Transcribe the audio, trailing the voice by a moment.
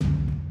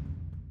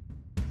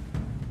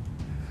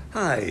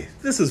Hi,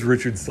 this is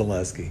Richard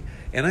Zaleski,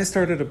 and I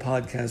started a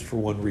podcast for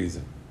one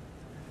reason.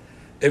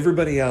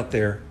 Everybody out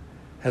there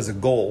has a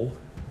goal,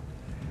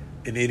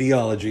 an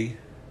ideology,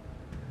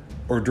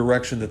 or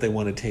direction that they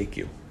want to take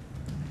you.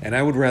 And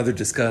I would rather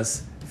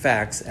discuss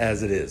facts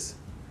as it is.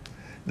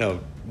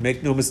 Now,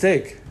 make no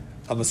mistake,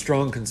 I'm a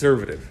strong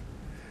conservative,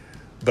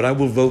 but I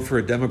will vote for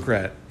a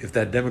Democrat if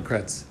that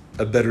Democrat's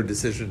a better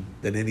decision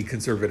than any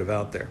conservative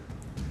out there.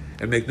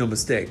 And make no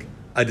mistake,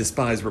 I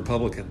despise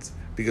Republicans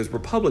because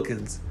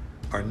Republicans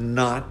are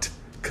not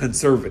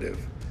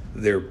conservative.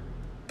 They're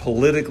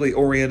politically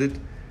oriented.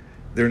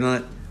 They're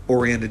not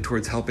oriented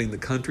towards helping the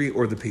country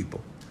or the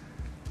people.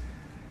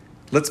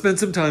 Let's spend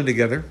some time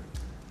together.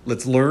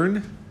 Let's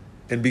learn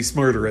and be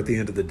smarter at the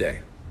end of the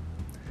day.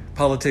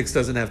 Politics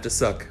doesn't have to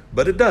suck,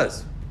 but it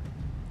does.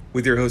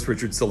 With your host,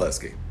 Richard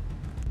Zaleski.